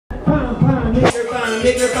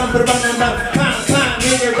nigger bumper bum bum. Pom pom,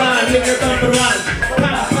 nigger bumper one.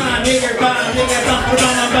 Pom pom, nigger bumper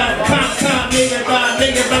bum bum. Pom pom,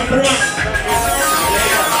 nigger bumper one.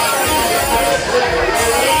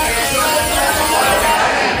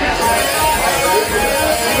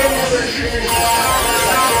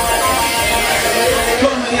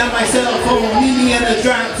 On my cell phone, meet me in the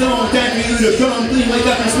drop zone. Time for you to come clean, wake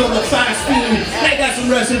up and smell the fire steam. I got some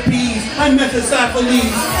recipes, I'm Mephistopheles.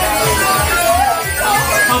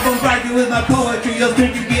 I'm from bracket with my poetry, you'll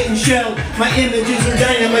think you're getting shelled. My images are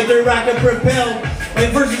dynamite, they're rocket propelled. My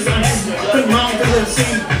verses on the mountain to the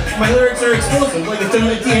sea. My lyrics are explosive like a ton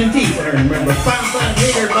of TNT. But I remember, bam bam,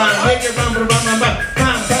 nigger bam, bam bam bam,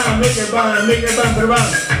 bam bam, nigger bam, bam.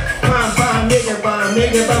 Pom pom, nigger bam, bam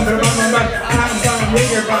bam bam. Pom pom,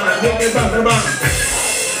 nigger bam, bam.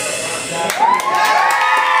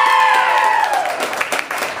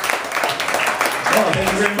 Oh, thank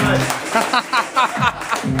you very much.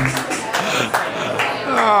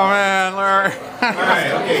 Oh man, Larry. All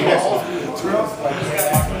right, okay, next one.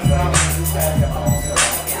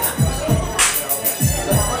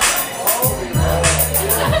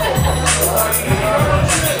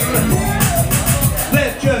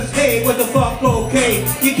 Let's just say what the fuck, okay?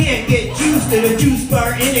 You can't get juiced at a juice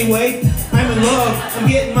bar anyway. I'm in love, I'm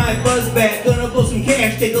getting my buzz back. Gonna blow some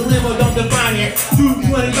cash, take a limo, don't define it.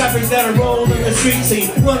 225ers that are rolling in the street scene.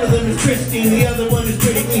 One of them is pristine, the other one is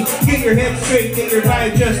pretty clean. Get your head straight, get your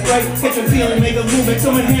vibe just right. Catch a feeling, make a move, make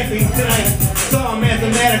someone happy tonight. It's all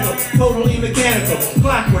mathematical, totally mechanical.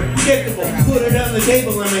 Clockwork, predictable, put it on the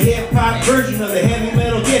table. I'm a hip-hop version of the heavy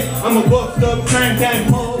metal kid. I'm a booked up primetime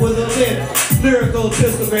poet with a lid. Lyrical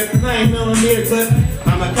pistol grip, 9mm clip.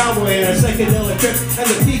 I'm a cowboy and a psychedelic trip. And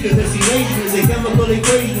the peak of this elation is a chemical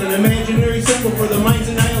equation, an imaginary symbol for the mind's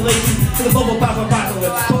annihilation. For the bubble pop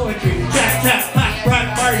apocalypse, poetry, chop chop, hot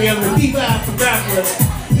rock party on the bebop Acropolis.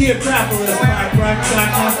 The Acropolis, hot rock,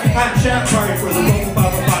 hot shot party for the bubble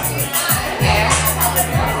pop apocalypse.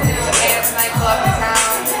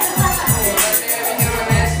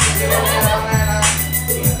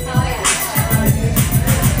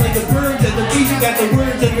 Like the birds at the beach, you got the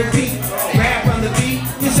words on your feet. Rap on the beat,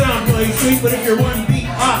 you sound really sweet, but if you're one beat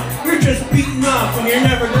off, you're just beating off, and you're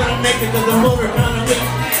never gonna make it to the motor kinda leak.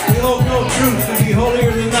 We hold no truth to be holier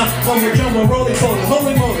than thou. When we're jumbo roly poly,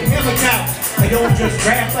 holy moly, have a cow. I don't just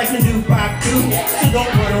rap, I can do pop too. So don't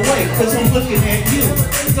run away, cause I'm looking at you.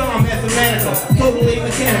 It's all mathematical, totally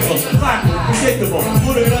mechanical, clockwork, predictable.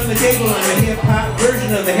 Put it on the table, I'm a hip-hop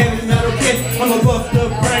version of the heavy metal kid. I'm a buffed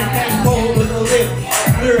up primetime poet with a lip.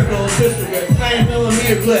 Lyrical pistol grip,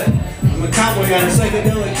 9mm clip. I'm a cowboy on a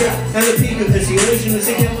psychedelic trip. And the peak of this elation is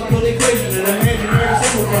a chemical equation, an imaginary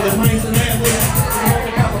symbol for the mind's annihilation.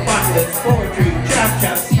 The pop apocalypse, poetry, chop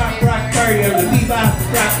chops, pop rock party of the bebop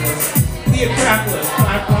Acropolis. The Acropolis,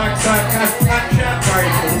 hot rock, hot shot party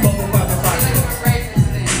for the bubble pop apocalypse.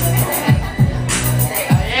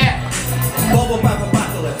 Bubble pop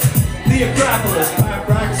apocalypse. The Acropolis, hot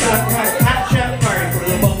rock, hot shot party for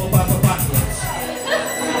the bubble pop apocalypse.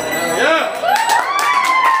 Yeah.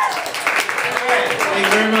 All right. Thank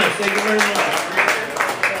you very much. Thank you very much.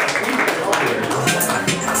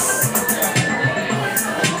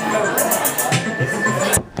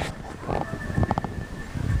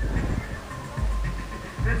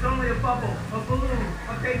 It's only a bubble, a balloon,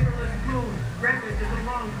 a paperless moon. Wreckage is a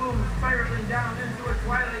long boom, spiraling down into a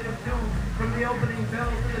twilight of doom. From the opening bell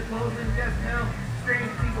to the closing death knell, strange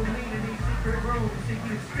people meet in each secret room,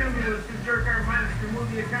 seeking stimulus to jerk our minds to move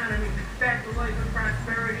the economy back to life and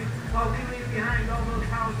prosperity, while we leave behind all those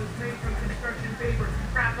houses made from construction paper,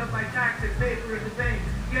 propped up by toxic paper at the bank.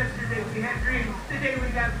 Yesterday we had dreams, today we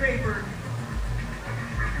got paper.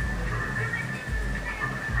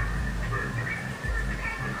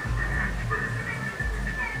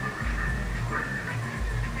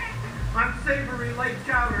 I'm savory like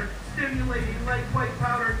chowder, stimulating like white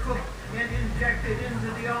powder, cooked and injected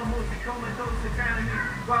into the almost comatose economy,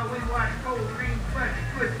 while we watch cold green flesh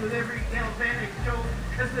twist with every galvanic choke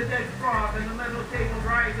as the dead frog and the metal table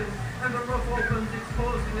rises and the roof opens,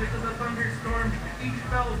 exposing it to the thunderstorm. Each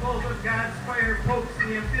fell bolt of God's fire pokes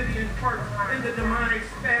the amphibian corpse into demonic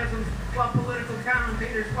spasms, while political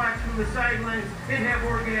commentators watch from the sidelines and have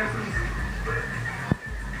orgasms.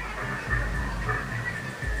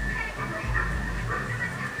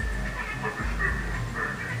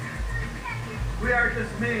 We are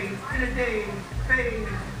dismayed, in a daze, phased,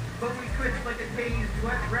 but we twitch like a tased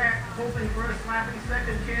wet rat, hoping for a sloppy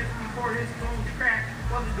second chance before his bones crack,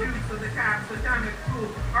 while the juice of the cop's atomic tool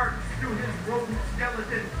arcs through his rodent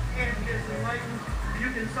skeleton, and he is enlightened. You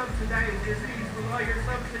can subsidize your seeds with all your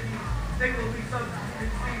subsidies. They will be substitute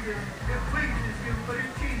seasons. It pleases you, but it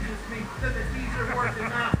cheeses me that the seeds are working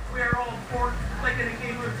out. We are all forked like in a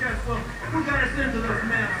game of chess. Well, who got us into this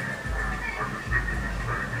mess?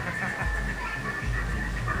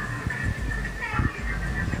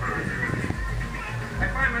 I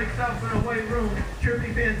find myself in a white room, chirpy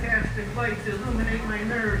fantastic lights illuminate my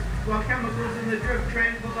nerves, while chemicals in the drip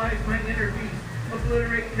tranquilize my inner beast.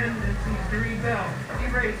 Obliterate tendencies to rebel,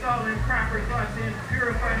 erase all improper thoughts and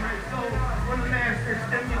purify my soul. When the master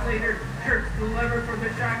stimulator jerks the lever for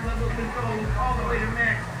the shock level control all the way to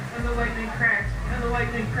max, and the lightning cracks, and the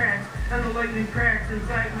lightning cracks, and the lightning cracks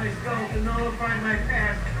inside my skull to nullify my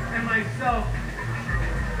past and myself.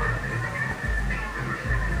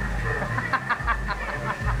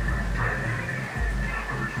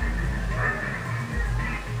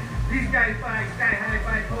 These guys buy sky-high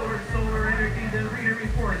bipolar solar energy, then read a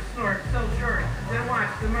report, snort, sell short, then watch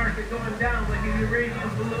the market going down like a uranium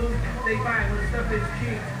balloon. They buy when stuff is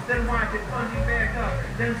cheap, then watch it plunging back up,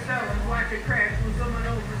 then sell and watch it crash when someone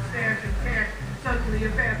else's stash of cash suddenly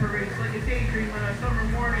evaporates like a daydream on a summer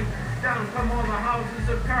morning. Down come all the houses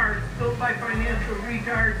of cards built by financial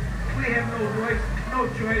retards. We have no voice, no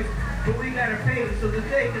choice, but we gotta pay so that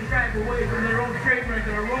they can drive away from their own train wreck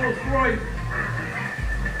in a Rolls Royce.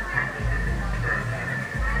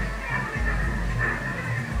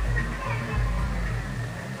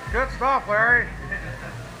 Good stuff, Larry.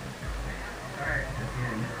 All right.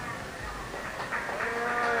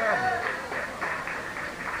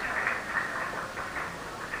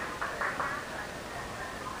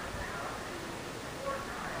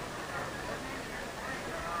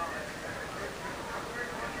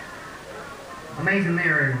 Amazing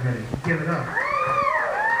there, everybody. Give it up.